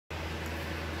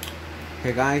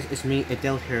Hey guys, it's me,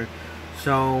 Adele here.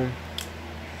 So,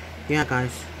 yeah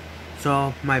guys.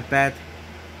 So my bed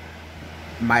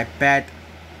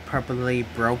purposely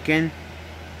broken.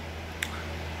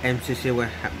 And to see what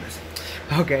happens.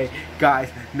 Okay, guys,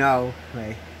 no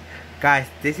way. Guys,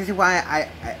 this is why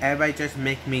everybody just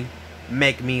make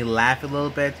me laugh a little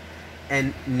bit.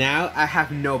 And now I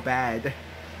have no bed.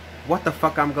 What the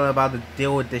fuck I'm about to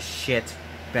deal with this shit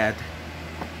bed.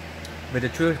 But the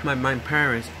truth, my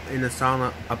parents in the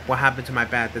song of what happened to my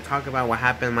bed, they talk about what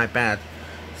happened in my bed.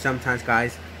 Sometimes,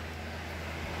 guys,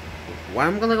 what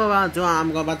I'm gonna go about doing,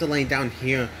 I'm about to lay down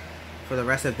here for the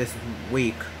rest of this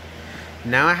week.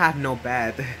 Now I have no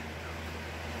bed.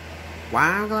 Why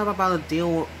am I gonna about to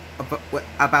deal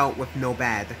with no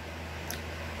bed?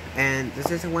 And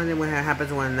this is when it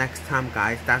happens when next time,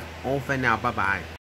 guys. That's all for now. Bye bye.